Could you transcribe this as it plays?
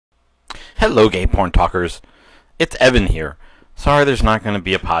Hello, gay porn talkers. It's Evan here. Sorry there's not going to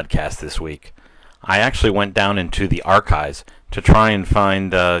be a podcast this week. I actually went down into the archives to try and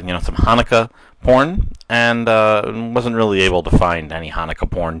find, some Hanukkah porn, and wasn't really able to find any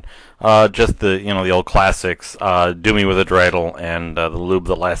Hanukkah porn. Just the old classics, Do Me With a Dreidel and the Lube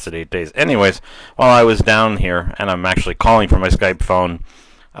That Lasted 8 Days. Anyways, while I was down here, and I'm actually calling from my Skype phone,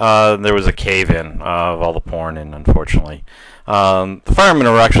 there was a cave-in of all the porn, and unfortunately, the firemen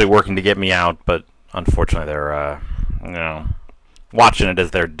were actually working to get me out, but unfortunately they're, watching it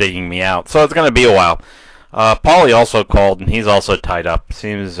as they're digging me out. So it's going to be a while. Paulie also called, and he's also tied up.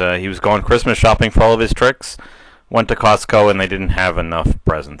 Seems he was going Christmas shopping for all of his tricks. Went to Costco, and they didn't have enough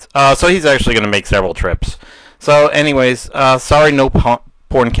presents. So he's actually going to make several trips. So anyways, sorry no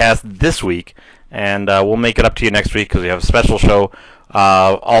porncast this week, and we'll make it up to you next week because we have a special show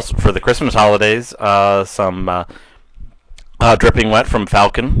also for the Christmas holidays. Some Dripping Wet from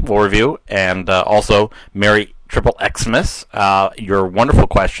Falcon we'll review, and also Merry Triple Xmas, your wonderful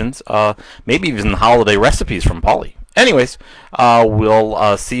questions, maybe even holiday recipes from Paulie. Anyways,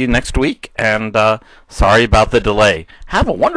 we'll see you next week, and sorry about the delay. Have a wonderful